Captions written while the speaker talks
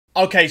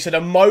Okay, so the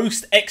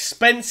most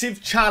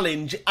expensive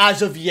challenge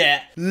as of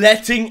yet,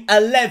 letting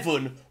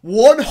 11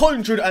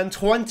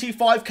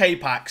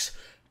 125k packs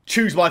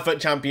choose my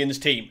FUT Champions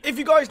team. If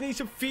you guys need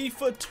some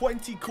FIFA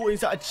 20 coins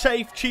that are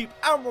safe, cheap,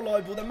 and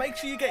reliable, then make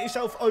sure you get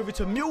yourself over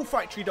to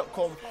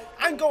mulefactory.com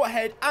and go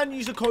ahead and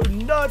use the code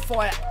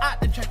NerdFire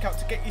at the checkout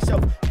to get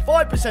yourself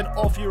 5%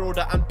 off your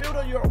order and build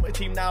on your ultimate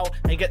team now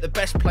and get the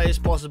best players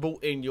possible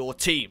in your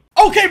team.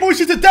 Okay, boys,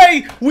 so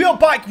today we are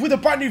back with a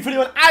brand new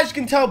video, and as you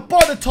can tell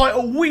by the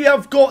title, we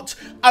have got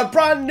a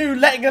brand new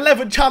letting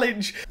 11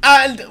 challenge,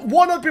 and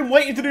one I've been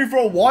waiting to do for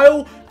a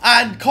while,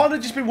 and kind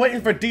of just been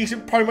waiting for a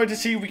decent promo to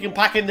see if we can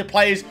pack in the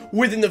players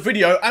within the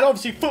video. And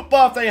obviously FUT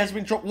Birthday has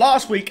been dropped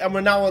last week and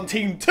we're now on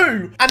team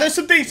 2, and there's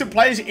some decent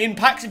players in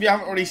packs if you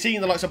haven't already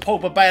seen, the likes of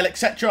Pogba, Bale,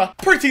 etc.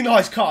 Pretty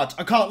nice cards,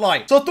 I can't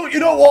lie. So I thought, you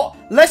know what,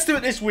 let's do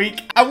it this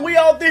week, and we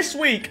are this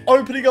week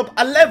opening up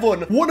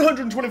 11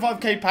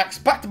 125k packs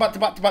back to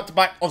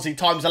back, obviously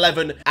times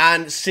 11,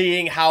 and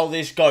seeing how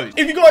this goes.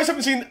 If you guys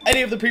haven't seen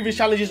any of the previous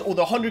challenges, or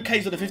the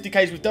 100ks or the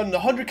 50ks, we've done the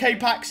 100k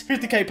packs,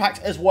 50k packs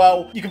as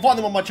well. You can find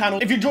them on my channel.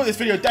 If you enjoyed this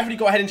video, definitely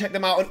go ahead and check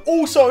them out. And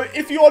also,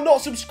 if you are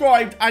not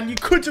subscribed and you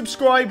could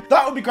subscribe,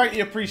 that would be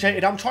greatly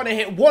appreciated. I'm trying to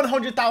hit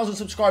 100,000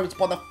 subscribers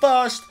by the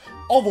 1st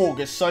of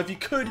August, so if you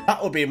could,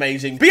 that would be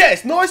amazing. But yeah,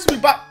 it's nice to be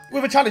back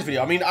with a challenge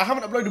video. I mean, I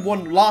haven't uploaded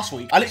one last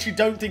week. I literally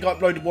don't think I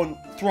uploaded one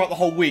throughout the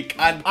whole week,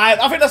 and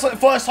I think that's like the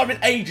first time in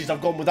ages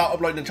I've gone without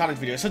uploading a challenge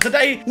video. So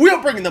today we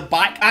are bringing them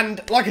back, and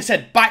like I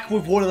said, back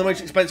with one of the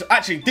most expensive,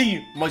 actually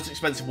the most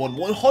expensive one,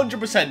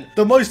 100%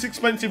 the most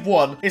expensive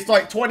one. It's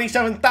like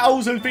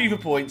 27,000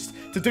 FIFA points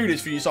to do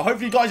this for you. So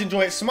hopefully you guys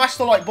enjoy it. Smash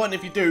the like button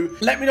if you do.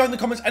 Let me know in the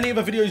comments any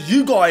other videos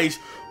you guys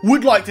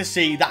would like to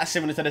see that are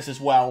similar to this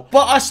as well.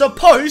 But I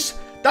suppose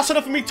that's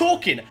enough of me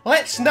talking.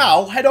 Let's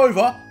now head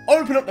over,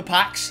 open up the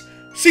packs,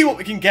 see what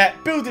we can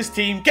get, build this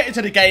team, get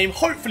into the game,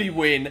 hopefully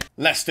win.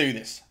 Let's do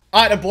this.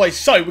 All right, then, boys.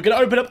 So we're going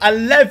to open up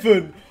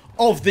 11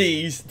 of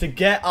these to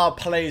get our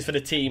players for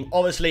the team.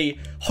 Obviously,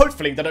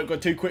 hopefully they don't go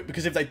too quick,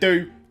 because if they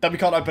do, then we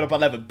can't open up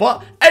 11.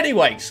 But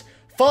anyways,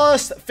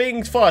 first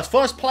things first.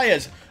 First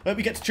players that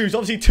we get to choose.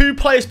 Obviously, 2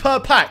 players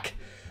per pack.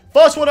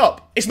 First one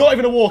up. It's not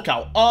even a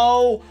walkout.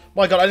 Oh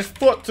my god, I just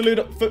forgot to load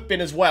up FUT bin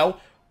as well.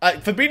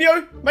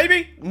 Fabinho,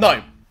 maybe?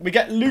 No. We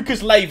get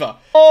Lucas Leiva.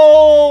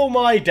 Oh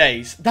my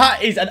days.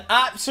 That is an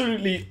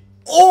absolutely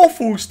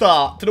awful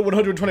start to the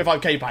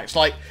 125k packs.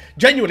 Like,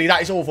 genuinely,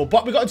 that is awful.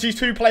 But we got to choose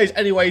 2 players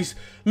anyways.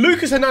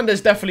 Lucas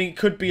Hernandez definitely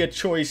could be a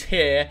choice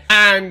here.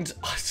 And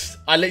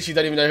I literally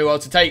don't even know who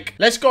else to take.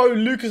 Let's go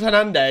Lucas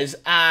Hernandez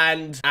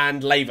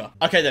and Leiva.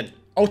 Okay then.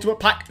 Ultimate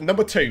pack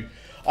number 2.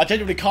 I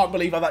genuinely can't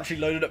believe I've actually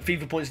loaded up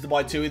FIFA points to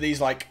buy 2 of these.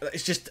 Like,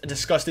 it's just a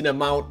disgusting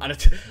amount, and I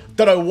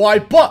don't know why.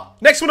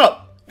 But next one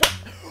up.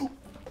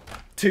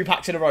 2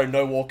 packs in a row,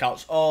 no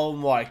walkouts. Oh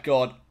my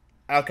god.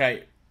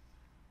 Okay.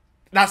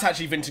 That's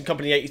actually Vincent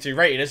Company 82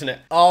 rated, isn't it?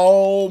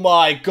 Oh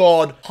my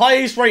god.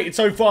 Highest rated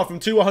so far from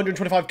 2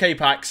 125k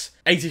packs.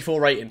 84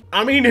 rating.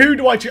 I mean, who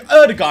do I choose?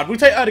 Erdegaard. We'll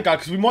take Erdegaard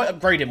because we might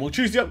upgrade him. We'll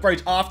choose the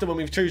upgrades after when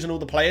we've chosen all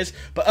the players.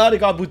 But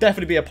Erdegaard will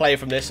definitely be a player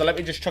from this. So let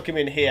me just chuck him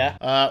in here.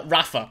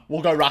 Rafa.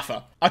 We'll go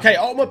Rafa. Okay,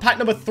 ultimate pack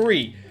number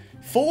 3.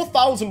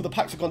 4,000 of the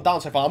packs have gone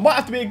down so far. I might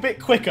have to be a bit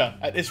quicker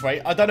at this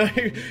rate. I don't know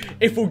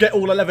if we'll get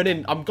all 11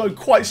 in. I'm going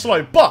quite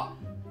slow, but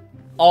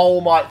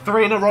oh my,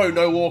 3 in a row,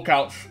 no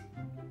walkouts.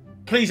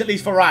 Please, at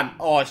least Varane.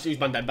 Oh, it's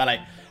Ousmane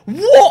Dembele.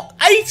 What?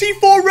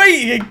 84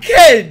 rating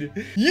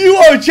again? You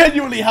are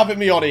genuinely having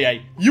me on,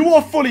 EA. You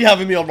are fully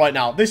having me on right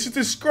now. This is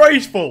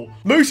disgraceful.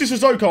 Musa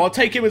Sissoko, I'll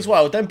take him as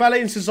well. Dembele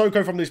and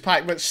Sissoko from this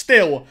pack, but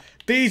still,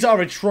 these are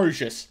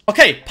atrocious.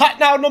 Okay, pack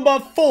now number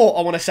 4,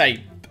 I want to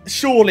say.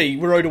 Surely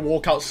we're owed a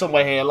walkout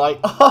somewhere here. Like,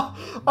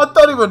 I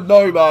don't even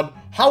know, man.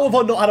 How have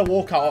I not had a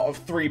walkout out of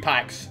 3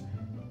 packs?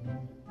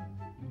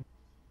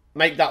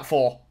 Make that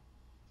 4.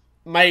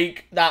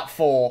 Make that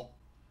 4.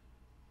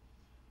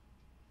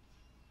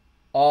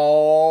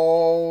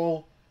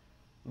 Oh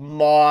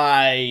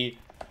my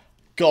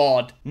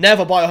god.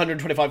 Never buy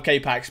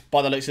 125k packs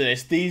by the looks of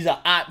this. These are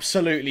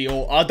absolutely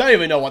all. I don't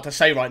even know what to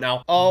say right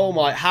now. Oh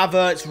my.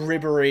 Havertz,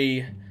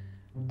 Ribery.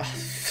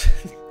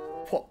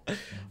 What?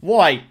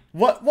 Why?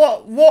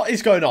 What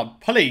is going on?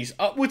 Please.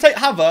 We'll take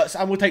Havertz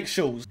and we'll take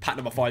Schulz. Pack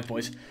number 5,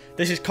 boys.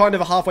 This is kind of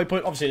a halfway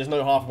point. Obviously, there's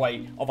no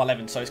halfway of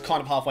 11, so it's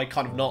kind of halfway,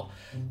 kind of not.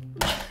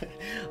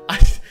 I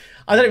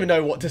don't even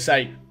know what to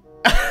say.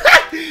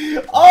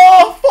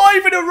 Oh,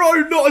 5 in a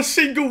row, not a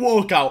single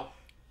walkout.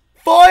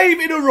 5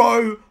 in a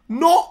row,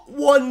 not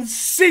one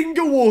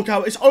single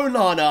walkout. It's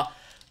Onana.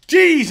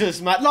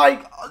 Jesus, man.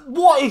 Like,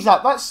 what is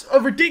that? That's a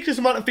ridiculous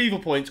amount of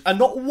FIFA points and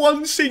not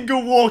one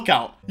single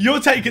walkout. You're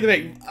taking the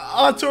big.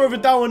 Arturo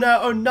Vidal,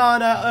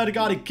 Onana,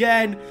 Erdegaard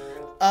again.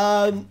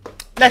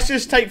 Let's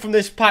just take from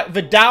this pack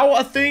Vidal,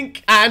 I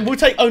think. And we'll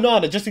take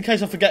Onana just in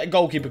case I forget a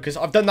goalkeeper, because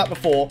I've done that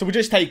before. So we'll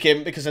just take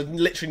him because there's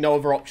literally no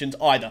other options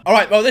either. All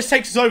right, well, this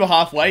takes us over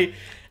halfway.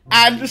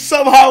 And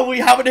somehow we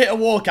haven't hit a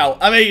walkout.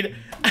 I mean,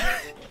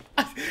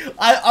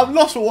 I'm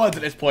lost for words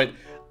at this point.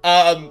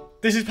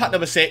 This is pack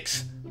number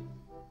 6.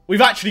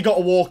 We've actually got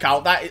a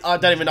walkout. That I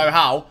don't even know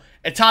how.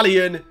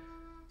 Italian,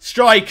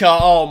 Striker,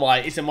 oh my,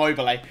 it's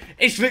Immobile.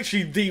 It's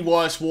literally the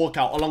worst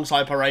walkout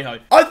alongside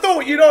Parejo. I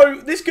thought, you know,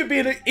 this could be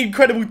an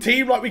incredible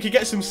team. Like, we could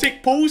get some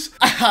sick pulls.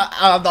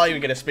 I'm not even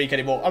going to speak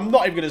anymore. I'm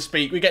not even going to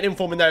speak. We get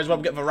Inform in there as well.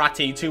 We get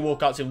Verratti, 2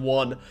 walkouts in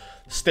 1.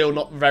 Still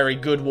not very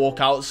good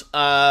walkouts.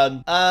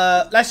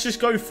 Let's just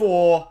go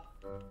for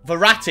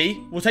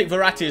Verratti. We'll take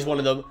Verratti as one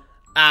of them.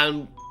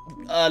 And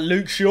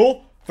Luke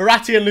Shaw.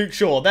 Verratti and Luke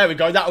Shaw. There we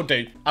go. That'll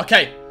do.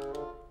 Okay.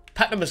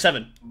 Pack number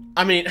 7.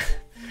 I mean...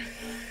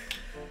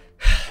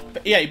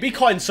 But yeah, be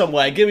kind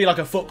somewhere. Give me like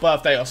a FUT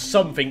birthday or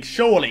something.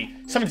 Surely.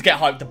 Something to get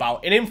hyped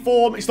about. In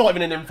Inform, it's not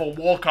even an Inform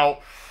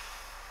walkout.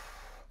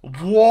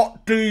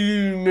 What do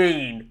you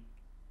mean?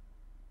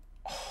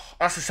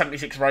 That's a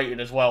 76 rated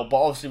as well,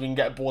 but obviously we can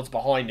get boards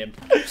behind him.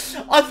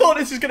 I thought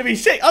this was going to be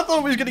sick. I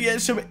thought we was going to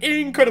get some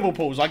incredible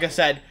pulls, like I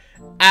said.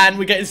 And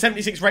we're getting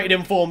 76 rated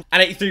Inform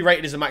and 83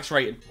 rated as a max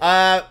rating.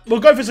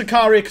 We'll go for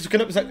Zakaria because we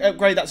can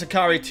upgrade that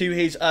Zakaria to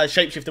his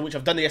shapeshifter, which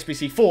I've done the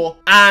SBC for.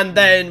 And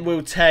then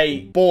we'll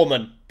take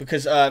Borman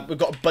because we've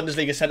got a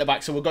Bundesliga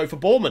centre-back, so we'll go for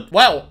Borman.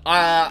 Well,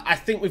 I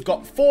think we've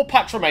got 4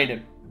 packs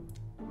remaining.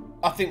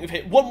 I think we've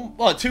hit 2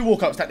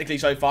 walkouts technically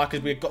so far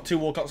because we've got 2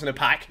 walkouts in a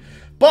pack.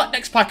 But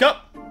next pack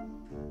up.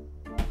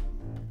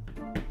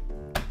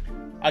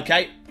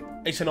 Okay,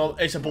 it's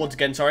a boards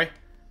again, sorry.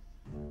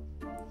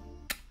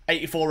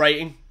 84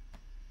 rating.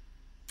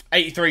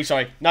 83,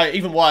 sorry. No,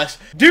 even worse.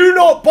 Do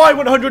not buy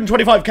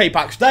 125k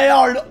packs. They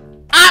are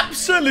an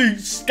absolute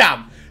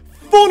scam.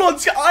 Full on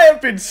scam. I have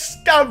been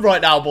scammed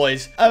right now,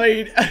 boys. I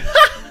mean,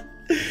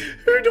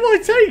 who do I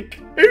take?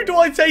 Who do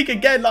I take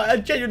again? Like, I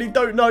genuinely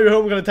don't know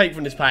who I'm going to take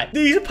from this pack.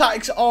 These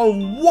packs are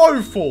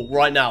woeful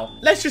right now.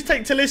 Let's just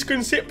take Talisca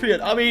and Cyprian.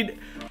 I mean...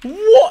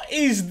 What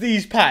is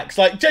these packs?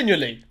 Like,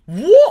 genuinely,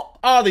 what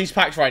are these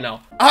packs right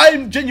now?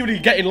 I'm genuinely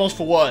getting lost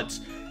for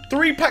words.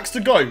 3 packs to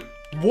go.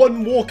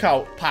 1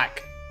 walkout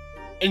pack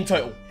in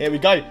total. Here we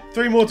go.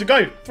 3 more to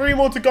go. 3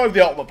 more to go of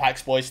the ultimate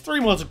packs, boys. 3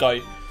 more to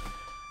go.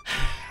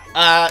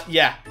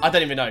 Yeah, I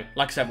don't even know,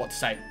 like I said, what to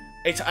say.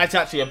 It's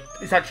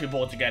actually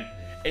boards again.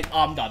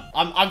 I'm done.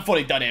 I'm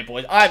fully done here,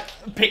 boys. I'm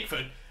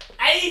Pickford.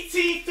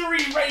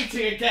 83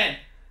 rating again.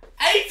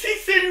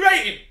 83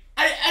 rating.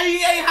 Are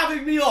you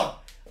having me on?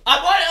 Am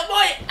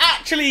I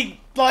actually,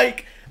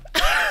 like,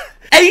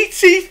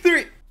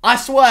 83? I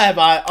swear,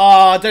 man. Oh,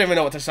 I don't even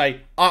know what to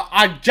say.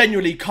 I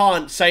genuinely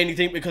can't say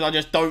anything because I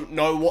just don't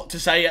know what to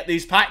say at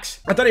these packs.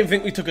 I don't even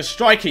think we took a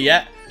striker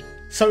yet,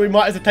 so we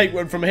might have to take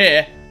one from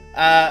here.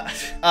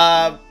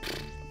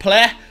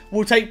 Player.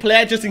 We'll take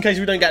Player just in case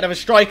we don't get another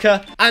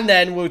striker, and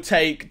then we'll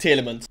take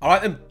Tielemans. All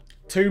right, then.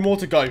 2 more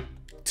to go.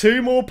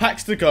 2 more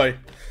packs to go.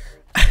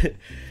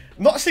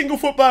 Not a single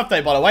FUT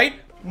birthday, by the way.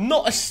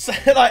 Not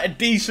a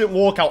decent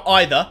walkout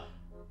either.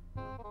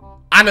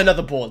 And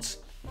another boards.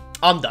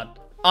 I'm done.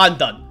 I'm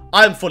done.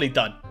 I'm fully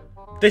done.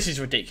 This is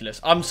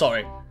ridiculous. I'm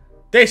sorry.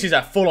 This is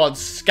a full-on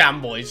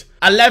scam, boys.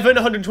 11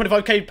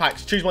 125k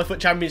packs. Choose my FUT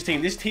Champions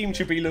team. This team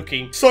should be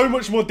looking so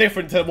much more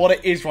different than what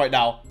it is right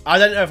now. I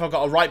don't know if I've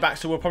got a right back,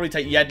 so we'll probably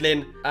take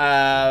Yedlin.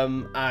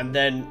 And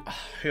then,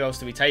 who else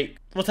do we take?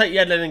 We'll take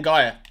Yedlin and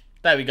Gaia.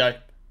 There we go.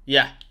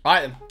 Yeah. All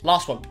right, then.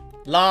 Last one.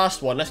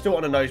 Last one. Let's do it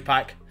on a nose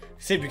pack.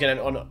 See if we can end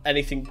on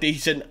anything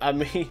decent. I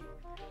mean,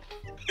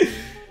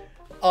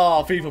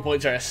 oh, FIFA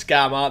points are a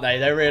scam, aren't they?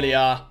 They really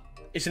are.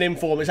 It's an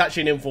Inform. It's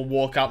actually an Inform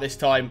walkout this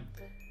time.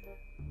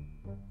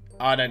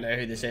 I don't know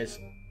who this is.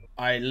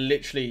 I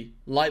literally...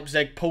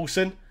 Leipzig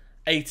Poulsen.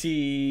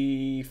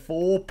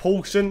 84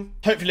 Poulsen.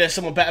 Hopefully there's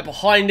someone better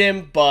behind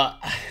him.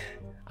 But,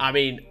 I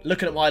mean,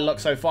 looking at my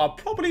luck so far,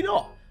 probably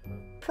not.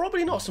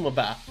 Probably not someone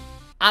better.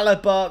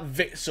 Alaba,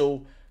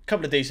 Witsel.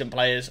 Couple of decent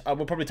players.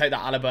 We'll probably take that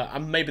Alaba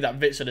and maybe that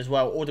Witsel as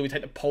well. Or do we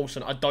take the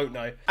Poulsen? I don't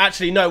know.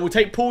 Actually, no. We'll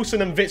take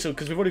Poulsen and Witsel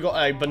because we've already got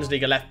a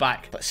Bundesliga left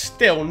back. But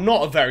still,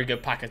 not a very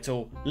good pack at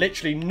all.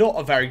 Literally not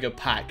a very good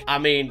pack. I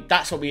mean,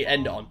 that's what we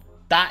end it on.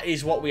 That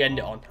is what we end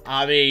it on.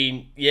 I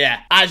mean,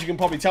 yeah. As you can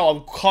probably tell,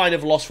 I'm kind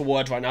of lost for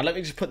words right now. Let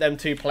me just put them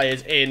 2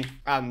 players in.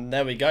 And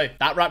there we go.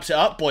 That wraps it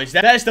up, boys.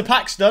 There's the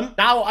packs done.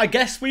 Now, I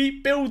guess we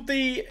build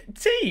the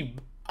team.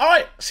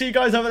 Alright, see you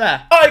guys over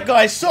there. Alright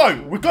guys,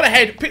 so we've gone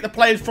ahead, pick the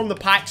players from the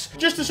packs.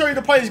 Just to show you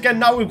the players again,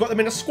 now we've got them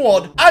in a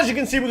squad. As you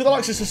can see, we've got the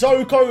likes of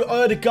Sissoko,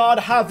 Odegaard,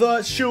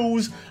 Havertz,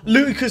 Schulz,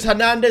 Lucas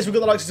Hernandez. We've got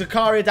the likes of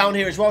Zakaria down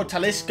here as well,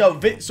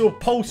 Talisca, Witsel,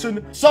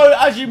 Poulsen. So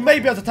as you may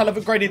be able to tell, I've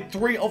upgraded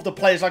 3 of the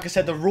players. Like I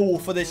said, the rule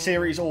for this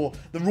series, or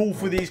the rule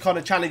for these kind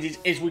of challenges,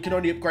 is we can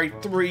only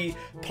upgrade 3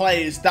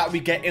 players that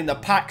we get in the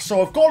pack.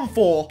 So I've gone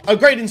for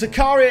upgrading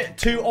Zakaria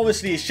to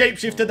obviously his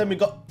shapeshifter. Then we've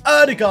got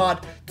Odegaard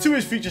to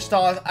his future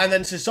stars, and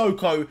then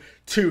Sissoko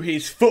to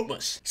his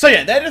Footmas. So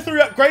yeah, they're the 3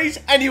 upgrades.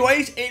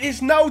 Anyways, it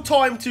is now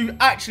time to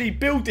actually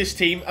build this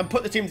team and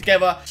put the team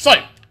together. So,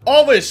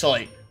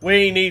 obviously,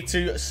 we need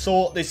to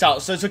sort this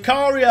out. So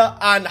Zakaria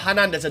and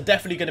Hernandez are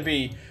definitely going to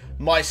be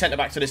my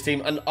centre-back to this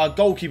team, and our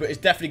goalkeeper is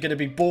definitely going to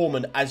be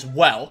Borman as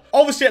well.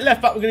 Obviously, at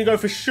left-back, we're going to go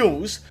for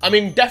Schulz. I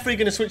mean, definitely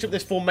going to switch up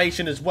this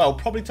formation as well.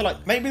 Probably to,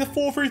 like, maybe the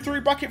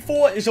 4-3-3 bracket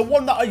 4 is a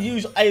one that I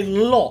use a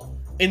lot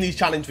in these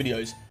challenge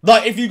videos.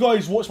 Like, if you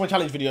guys watch my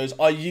challenge videos,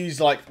 I use,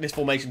 like, this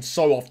formation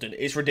so often.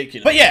 It's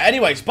ridiculous. But yeah,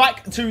 anyways,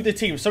 back to the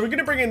team. So we're going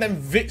to bring in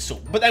then Witsel,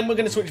 but then we're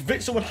going to switch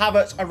Witsel and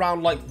Havertz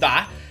around like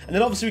that. And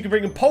then obviously we can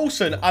bring in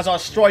Poulsen as our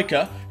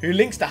striker, who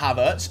links to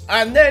Havertz.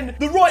 And then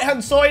the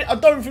right-hand side, I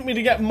don't think we're going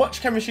to get much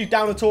chemistry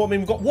down at all. I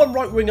mean, we've got one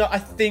right winger, I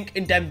think,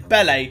 in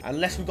Dembele,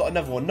 unless we've got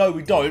another one. No,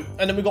 we don't.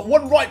 And then we've got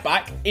one right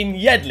back in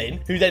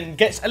Yedlin, who then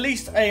gets at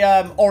least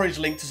a orange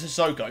link to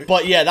Sissoko.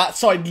 But yeah, that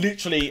side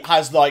literally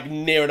has like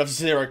near enough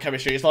zero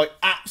chemistry. It's like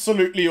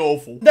absolutely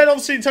awful. Then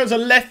obviously in terms of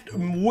left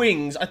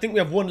wings, I think we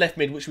have one left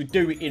mid, which we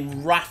do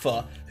in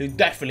Rafa, who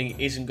definitely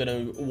isn't going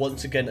to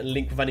once again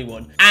link with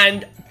anyone.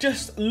 And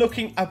just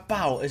looking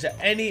about, is there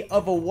any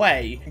other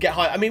way to get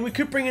high? I mean, we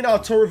could bring in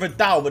Arturo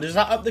Vidal, but does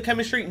that up the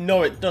chemistry?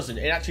 No, it doesn't.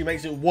 It actually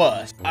makes it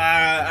worse.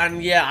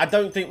 And yeah, I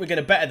don't think we're going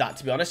to better that,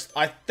 to be honest.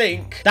 I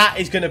think that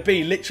is going to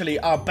be literally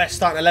our best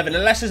starting 11,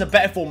 unless there's a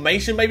better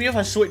formation. Maybe if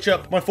I switch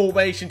up my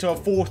formation to a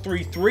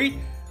 4-3-3,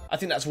 I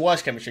think that's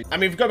worse chemistry. I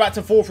mean, if we go back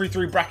to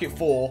 4-3-3 bracket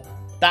 4,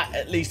 that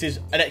at least is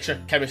an extra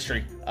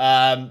chemistry.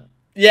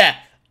 Yeah,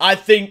 I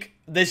think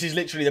this is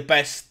literally the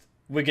best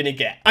we're going to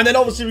get. And then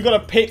obviously we've got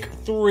to pick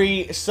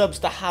 3 subs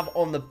to have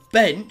on the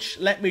bench.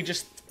 Let me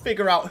just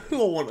figure out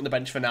who I want on the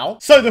bench for now.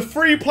 So the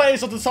 3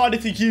 players I've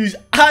decided to use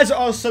as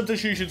our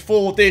substitutions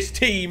for this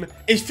team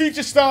is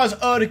future stars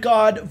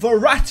Ødegaard,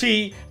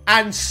 Verratti,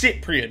 and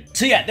Cyprian.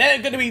 So yeah, they're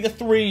going to be the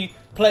 3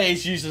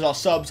 players used as our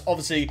subs.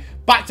 Obviously,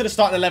 back to the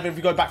starting 11 if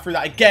we go back through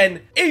that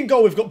again. In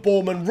goal, we've got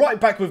Borman. Right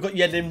back, we've got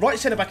Yedlin. Right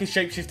centre-back is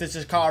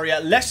Shapeshifter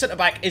Zakaria. Left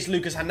centre-back is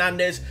Lucas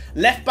Hernandez.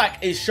 Left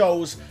back is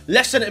Scholes.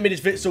 Left centre-mid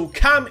is Witsel.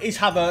 Cam is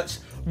Havertz.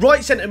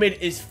 Right centre-mid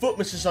is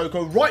Footman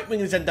Sissoko. Right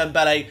wing is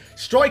Dembele.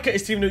 Striker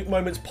is Team Nuke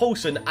Moments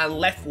Poulsen. And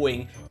left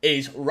wing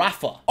is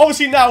Rafa.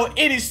 Obviously, now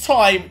it is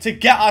time to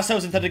get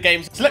ourselves into the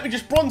games. So let me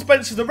just bronze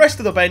bench to the rest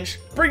of the bench,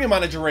 bring a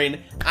manager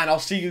in, and I'll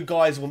see you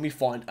guys when we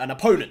find an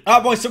opponent.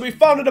 Alright, boys, so we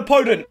found an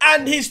opponent,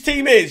 and his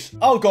team is,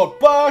 oh god,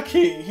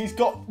 Berkey. He's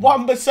got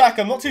Wan-Bissaka.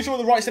 I'm not too sure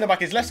what the right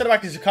centre-back is. Left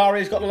centre-back is Zakaria.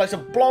 He's got the likes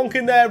of Blanc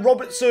in there,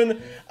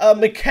 Robertson,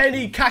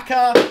 McKennie,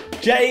 Kaka,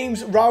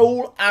 James,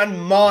 Raul,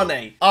 and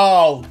Mane.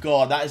 Oh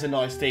god, that is a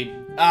nice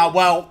team.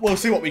 Well, we'll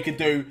see what we can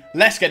do.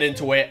 Let's get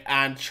into it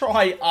and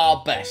try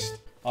our best.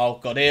 Oh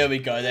god, here we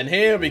go then.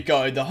 Here we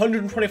go. The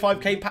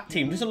 125k pack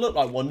team doesn't look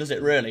like one, does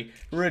it really?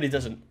 It really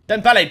doesn't.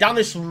 Dembele down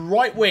this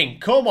right wing.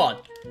 Come on.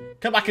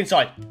 Come back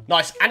inside.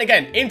 Nice. And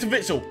again, into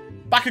Witsel.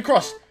 Back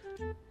across.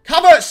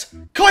 Havertz.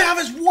 Kai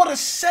Havertz, what a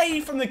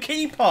save from the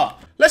keeper.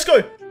 Let's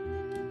go.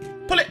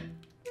 Pull it.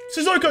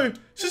 Sissoko.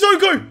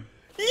 Sissoko.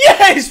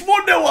 Yes!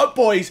 1-0 up,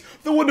 boys.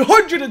 The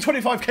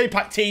 125k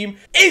pack team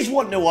is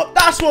 1-0 up.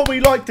 That's what we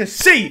like to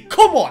see.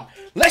 Come on.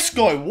 Let's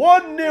go.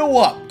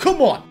 1-0 up.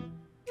 Come on.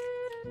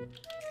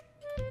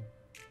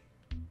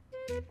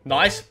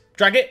 Nice.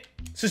 Drag it.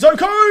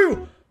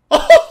 Sissoko!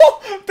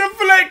 Oh,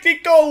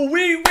 deflected goal.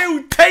 We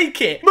will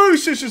take it.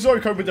 Musa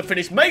Sissoko with the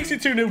finish. Makes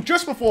it 2-0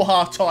 just before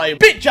half-time.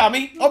 Bit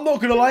jammy. I'm not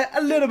going to lie.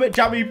 A little bit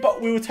jammy,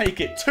 but we will take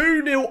it.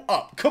 2-0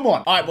 up. Come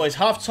on. All right, boys.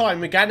 Half-time.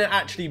 We're going to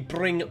actually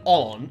bring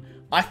on...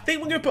 I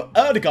think we're going to put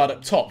Ødegaard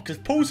up top because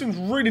Poulsen's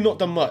really not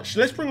done much. So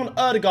let's bring on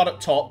Ødegaard up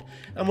top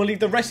and we'll leave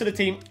the rest of the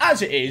team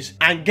as it is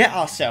and get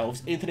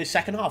ourselves into the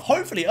second half.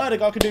 Hopefully,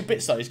 Ødegaard can do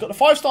bits though. He's got the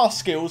 5-star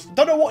skills.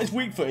 Don't know what his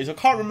weak foot is. I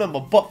can't remember,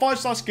 but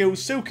 5-star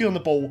skills, silky on the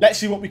ball. Let's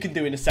see what we can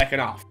do in the second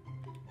half.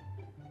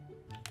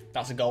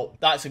 That's a goal.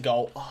 That's a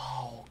goal.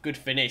 Oh, good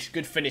finish.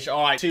 Good finish.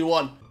 All right,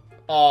 2-1.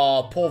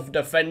 Oh, poor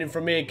defending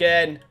from me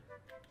again.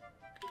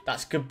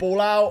 That's a good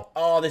ball out.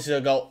 Oh, this is a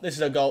goal. This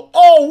is a goal.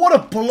 Oh, what a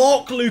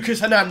block, Lucas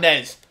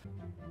Hernandez.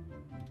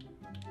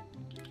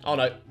 Oh,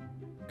 no.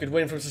 Good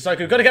win from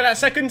Sissoko. Got to get that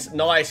second.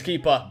 Nice,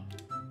 keeper.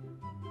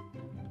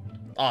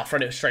 Oh, I've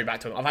thrown it straight back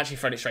to him. I've actually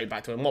thrown it straight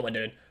back to him. What am I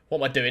doing? What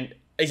am I doing?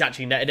 He's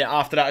actually netted it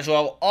after that as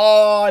well.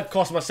 Oh, I've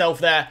cost myself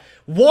there.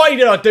 Why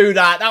did I do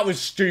that? That was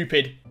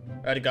stupid.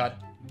 Ødegaard.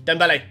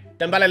 Dembele.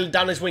 Dembele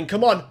down his wing.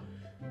 Come on.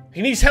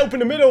 He needs help in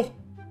the middle.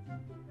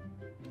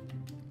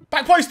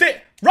 Back post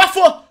it.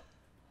 Rafa.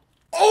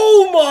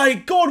 Oh my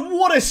god,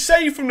 what a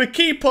save from the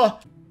keeper.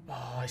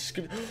 Oh, I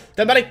skipped.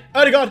 Dembele,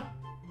 Ødegaard,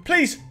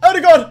 please,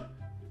 Ødegaard.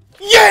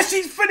 Yes,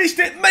 he's finished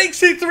it.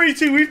 Makes it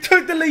 3-2. We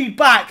took the lead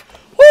back.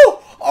 Woo!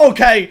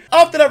 Okay,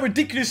 after that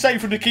ridiculous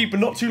save from the keeper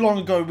not too long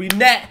ago, we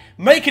net,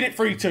 making it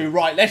 3-2.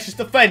 Right, let's just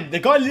defend. The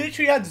guy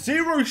literally had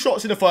 0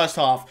 shots in the first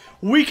half.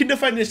 We can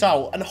defend this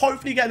out and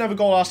hopefully get another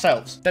goal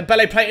ourselves.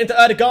 Dembele playing into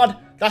Ødegaard.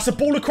 That's a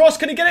ball across.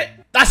 Can he get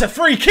it? That's a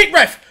free kick,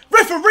 ref.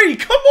 Referee,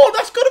 come on.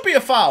 That's got to be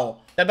a foul.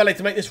 Dembele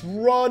to make this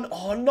run.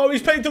 Oh, no,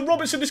 he's playing to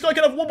Robertson. This guy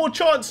can have one more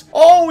chance.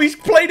 Oh, he's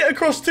played it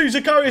across too.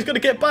 Zakaria's going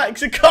to get back.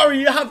 Zakaria,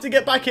 you have to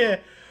get back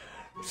here.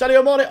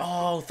 Sadio Mane.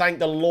 Oh, thank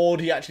the Lord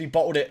he actually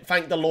bottled it.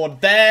 Thank the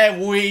Lord. There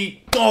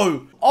we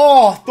go.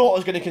 Oh, I thought I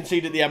was going to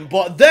concede at the end,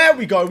 but there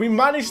we go. We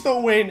managed to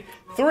win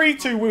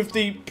 3-2 with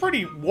the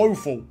pretty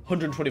woeful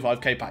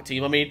 125k pack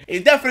team. I mean,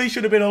 it definitely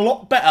should have been a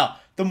lot better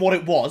than what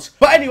it was.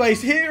 But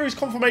anyways, here is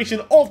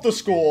confirmation of the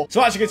score.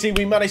 So as you can see,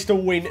 we managed to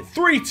win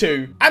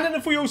 3-2. And then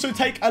if we also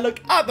take a look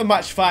at the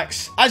match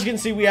facts, as you can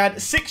see, we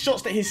had 6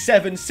 shots to his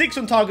 7, 6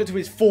 on target to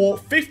his 4,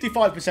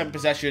 55%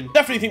 possession.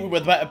 Definitely think we were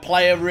the better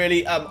player,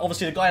 really.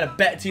 Obviously, the guy had a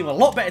better team, a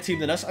lot better team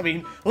than us. I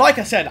mean, like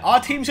I said, our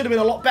team should have been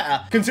a lot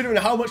better considering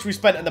how much we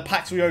spent and the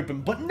packs we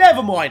opened. But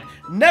never mind.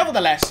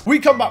 Nevertheless, we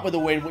come back with a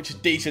win, which is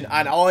decent,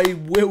 and I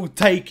will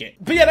take it.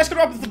 But yeah, that's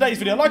going to wrap up today's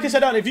video. Like I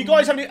said earlier, if you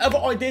guys have any other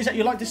ideas that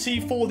you'd like to see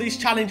for this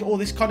challenge or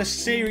this kind of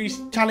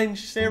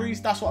challenge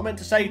series, that's what I meant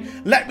to say,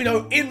 let me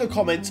know in the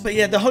comments. But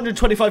yeah, the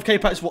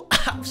 125k packs were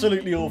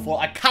absolutely awful.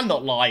 I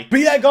cannot lie. But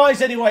yeah,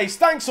 guys, anyways,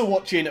 thanks for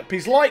watching.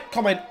 Please like,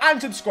 comment,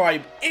 and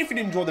subscribe if you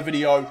did enjoy the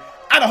video.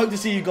 And I hope to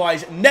see you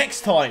guys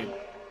next time.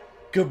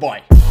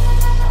 Goodbye.